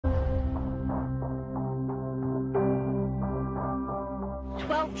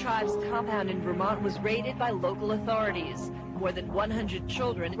12 Tribes compound in Vermont was raided by local authorities. More than 100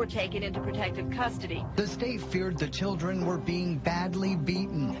 children were taken into protective custody. The state feared the children were being badly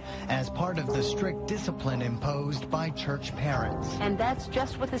beaten as part of the strict discipline imposed by church parents. And that's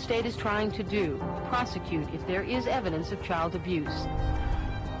just what the state is trying to do, prosecute if there is evidence of child abuse.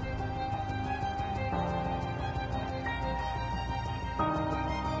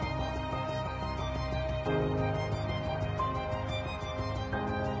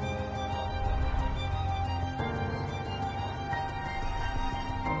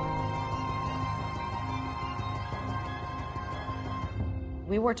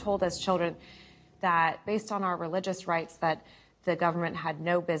 We were told as children that based on our religious rights that the government had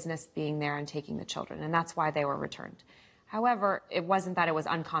no business being there and taking the children, and that's why they were returned. However, it wasn't that it was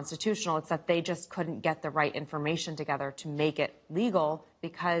unconstitutional, it's that they just couldn't get the right information together to make it legal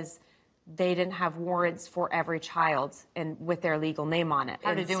because they didn't have warrants for every child and with their legal name on it.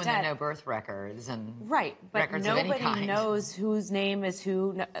 Hard to do when there are no birth records and right, but records of any kind. Nobody knows whose name is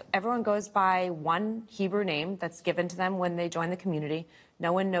who. Everyone goes by one Hebrew name that's given to them when they join the community.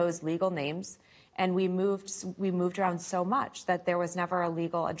 No one knows legal names. And we moved around so much that there was never a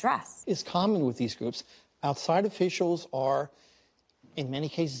legal address. It's common with these groups. Outside officials are, in many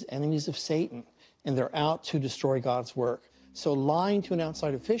cases, enemies of Satan, and they're out to destroy God's work. So lying to an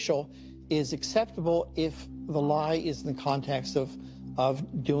outside official is acceptable if the lie is in the context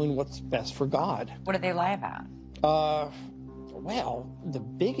of doing what's best for God. What do they lie about? Well, the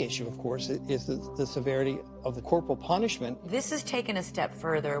big issue, of course, is the severity of the corporal punishment. This is taken a step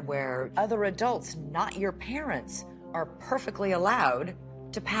further where other adults, not your parents, are perfectly allowed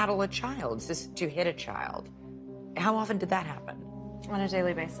to paddle a child, to hit a child. How often did that happen? On a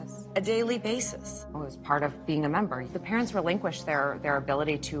daily basis. A daily basis. It was part of being a member. The parents relinquished their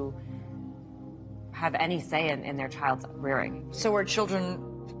ability to have any say in their child's rearing. So are children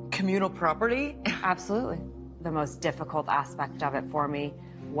communal property? Absolutely. The most difficult aspect of it for me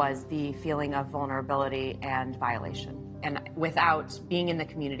was the feeling of vulnerability and violation. And without being in the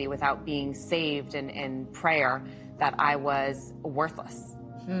community, without being saved in prayer, that I was worthless.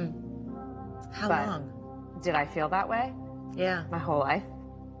 How long? Did I feel that way? Yeah. My whole life.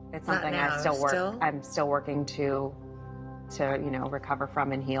 It's something I still work. I'm still working to recover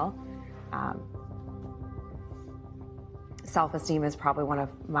from and heal. Self-esteem is probably one of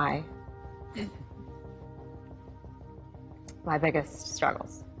my biggest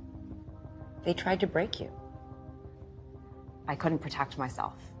struggles. They tried to break you. I couldn't protect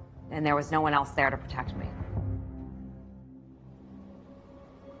myself, and there was no one else there to protect me.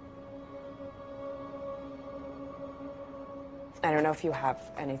 I don't know if you have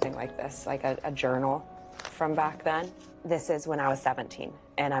anything like this, like a journal from back then. This is when I was 17,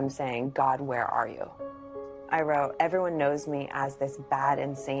 and I'm saying, God, where are you? I wrote, everyone knows me as this bad,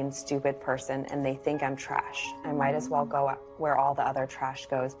 insane, stupid person, and they think I'm trash. I might as well go where all the other trash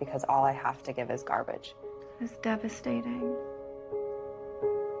goes because all I have to give is garbage. It's devastating.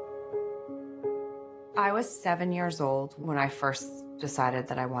 I was 7 years old when I first decided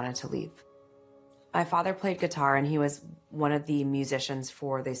that I wanted to leave. My father played guitar, and he was one of the musicians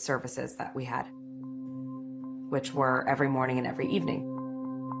for the services that we had, which were every morning and every evening.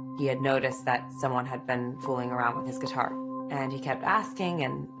 He had noticed that someone had been fooling around with his guitar, and he kept asking,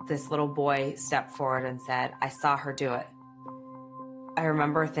 and this little boy stepped forward and said, I saw her do it. I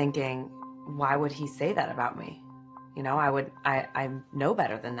remember thinking, why would he say that about me? You know, I know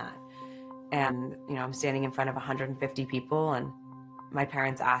better than that. And, you know, I'm standing in front of 150 people, and my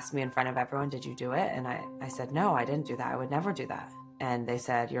parents asked me in front of everyone, did you do it? And I said, no, I didn't do that. I would never do that. And they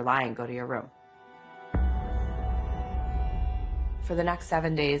said, you're lying, go to your room. For the next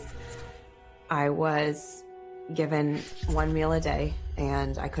 7 days, I was given one meal a day,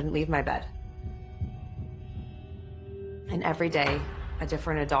 and I couldn't leave my bed. And every day, a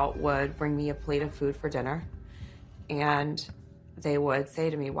different adult would bring me a plate of food for dinner, and they would say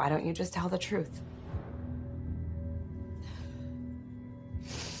to me, why don't you just tell the truth?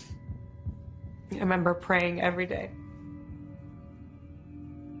 I remember praying every day,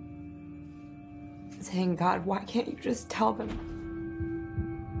 saying, God, why can't you just tell them?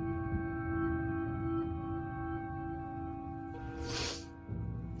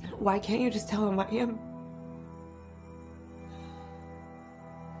 Why can't you just tell them I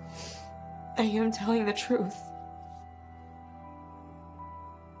am telling the truth?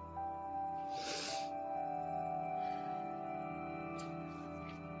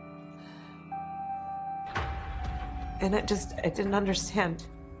 And I didn't understand.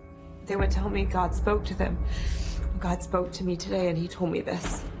 They would tell me God spoke to them. God spoke to me today and he told me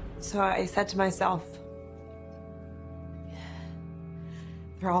this. So I said to myself,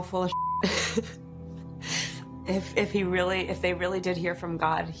 They're all full of shit. If they really did hear from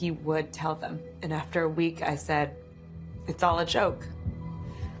God, he would tell them. And after a week, I said, it's all a joke.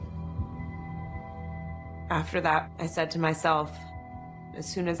 After that, I said to myself, as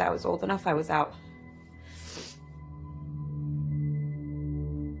soon as I was old enough, I was out.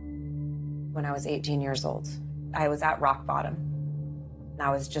 When I was 18 years old, I was at rock bottom. I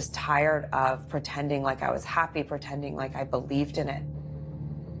was just tired of pretending like I was happy, pretending like I believed in it.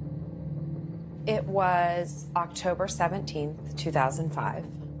 It was October 17th, 2005.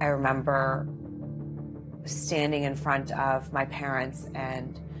 I remember standing in front of my parents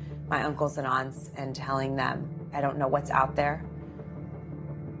and my uncles and aunts and telling them, I don't know what's out there,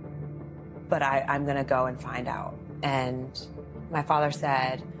 but I'm gonna go and find out. And my father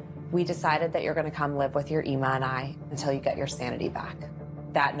said, we decided that you're gonna come live with your Ima and I until you get your sanity back.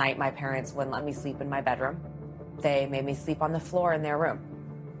 That night, my parents wouldn't let me sleep in my bedroom. They made me sleep on the floor in their room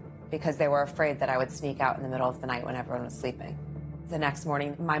because they were afraid that I would sneak out in the middle of the night when everyone was sleeping. The next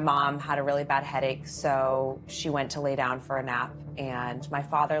morning, my mom had a really bad headache, so she went to lay down for a nap, and my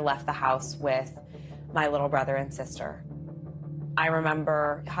father left the house with my little brother and sister. I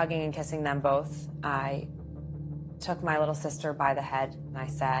remember hugging and kissing them both. I took my little sister by the head, and I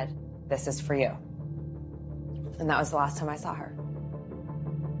said, this is for you. And that was the last time I saw her.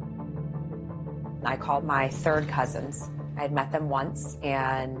 I called my third cousins. I had met them once,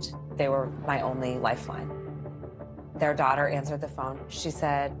 and they were my only lifeline. Their daughter answered the phone. She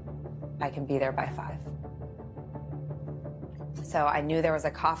said, I can be there by 5. So I knew there was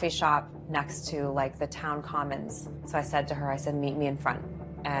a coffee shop next to like the town commons. So I said to her, I said, meet me in front.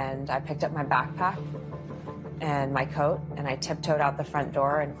 And I picked up my backpack and my coat, and I tiptoed out the front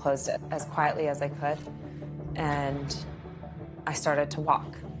door and closed it as quietly as I could. And I started to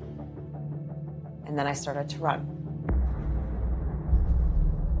walk. And then I started to run.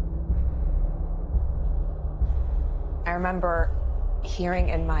 I remember hearing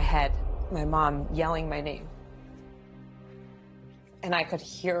in my head my mom yelling my name. And I could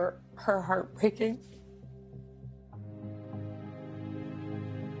hear her heart breaking.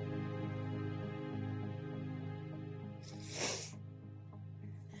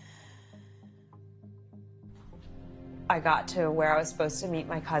 I got to where I was supposed to meet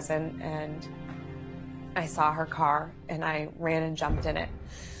my cousin, and I saw her car, and I ran and jumped in it.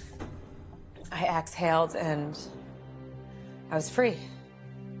 I exhaled, and I was free.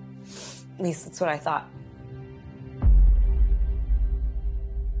 At least that's what I thought.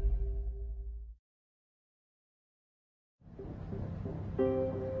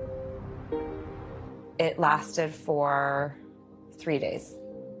 It lasted for 3 days.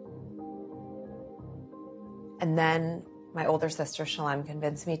 And then my older sister, Shalem,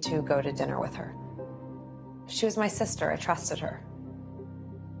 convinced me to go to dinner with her. She was my sister. I trusted her.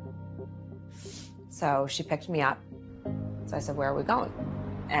 So she picked me up. So I said, where are we going?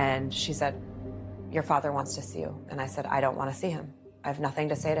 And she said, your father wants to see you. And I said, I don't want to see him. I have nothing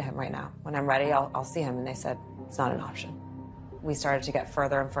to say to him right now. When I'm ready, I'll see him. And they said, it's not an option. We started to get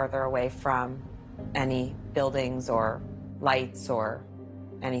further and further away from any buildings or lights or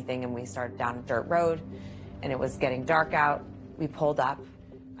anything. And we started down a dirt road, and it was getting dark out. We pulled up.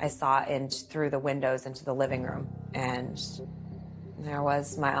 I saw in through the windows into the living room, and there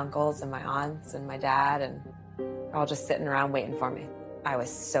was my uncles and my aunts and my dad, and they're all just sitting around waiting for me. I was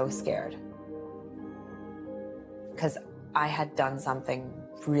so scared because I had done something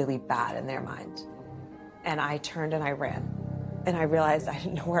really bad in their mind. And I turned and I ran, and I realized I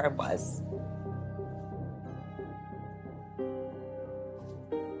didn't know where I was.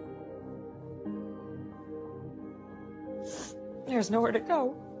 There's nowhere to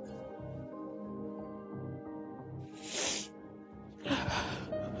go.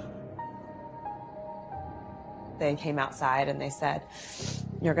 They came outside and they said,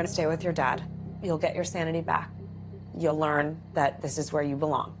 you're going to stay with your dad. You'll get your sanity back. You'll learn that this is where you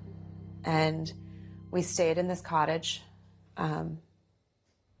belong. And we stayed in this cottage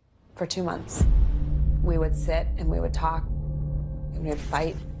for 2 months. We would sit and we would talk and we would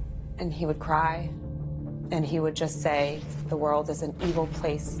fight, and he would cry, and he would just say, the world is an evil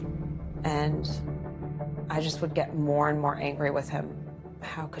place. And I just would get more and more angry with him.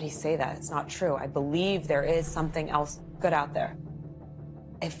 How could he say that? It's not true. I believe there is something else good out there.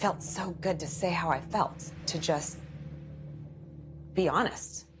 It felt so good to say how I felt, to just be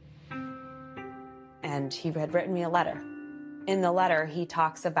honest. And he had written me a letter. In the letter, he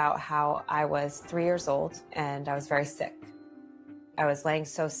talks about how I was 3 years old and I was very sick. I was laying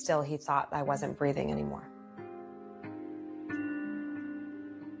so still, he thought I wasn't breathing anymore.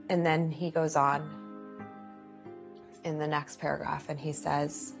 And then he goes on in the next paragraph, and he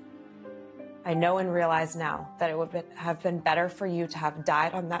says, I know and realize now that it would have been better for you to have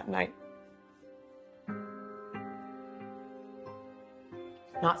died on that night.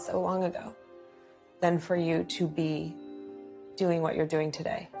 Not so long ago, than for you to be doing what you're doing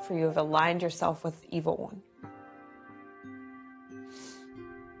today, for you have aligned yourself with the evil one.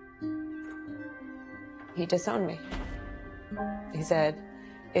 He disowned me. He said,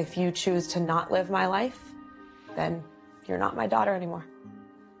 if you choose to not live my life, then you're not my daughter anymore.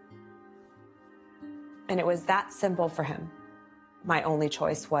 And it was that simple for him. My only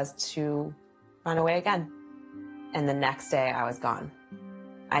choice was to run away again. And the next day I was gone.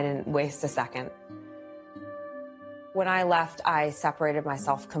 I didn't waste a second. When I left, I separated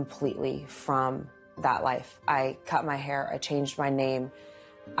myself completely from that life. I cut my hair, I changed my name,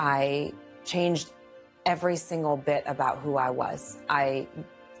 I changed every single bit about who I was. I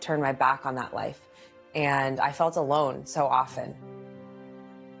turned my back on that life, and I felt alone so often.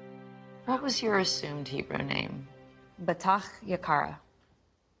 What was your assumed Hebrew name? Batach Yakara.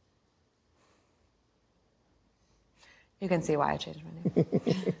 You can see why I changed my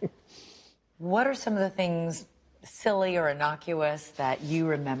name. What are some of the things, silly or innocuous, that you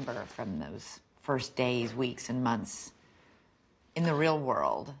remember from those first days, weeks, and months in the real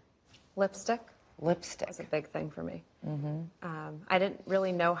world? Lipstick. Lipstick. Was a big thing for me. I didn't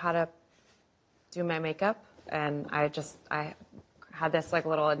really know how to do my makeup, and I had this like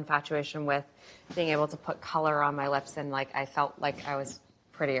little infatuation with being able to put color on my lips, and like I felt like I was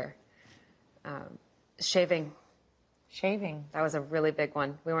prettier. Shaving. Shaving. That was a really big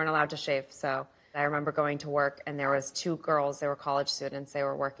one. We weren't allowed to shave, so I remember going to work, and there was 2 girls, they were college students, they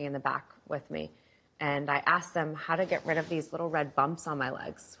were working in the back with me. And I asked them how to get rid of these little red bumps on my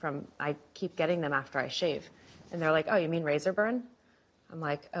legs I keep getting them after I shave. And they're like, oh, you mean razor burn? I'm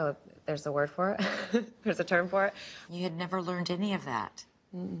like, oh, there's a word for it? There's a term for it? You had never learned any of that.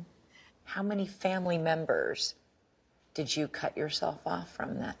 How many family members did you cut yourself off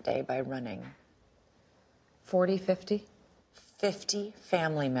from that day by running? 40, 50. 50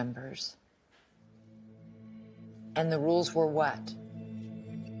 family members. And the rules were what?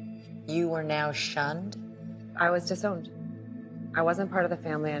 You were now shunned? I was disowned. I wasn't part of the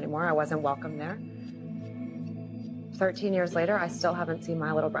family anymore. I wasn't welcome there. 13 years later, I still haven't seen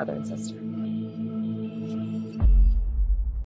my little brother and sister.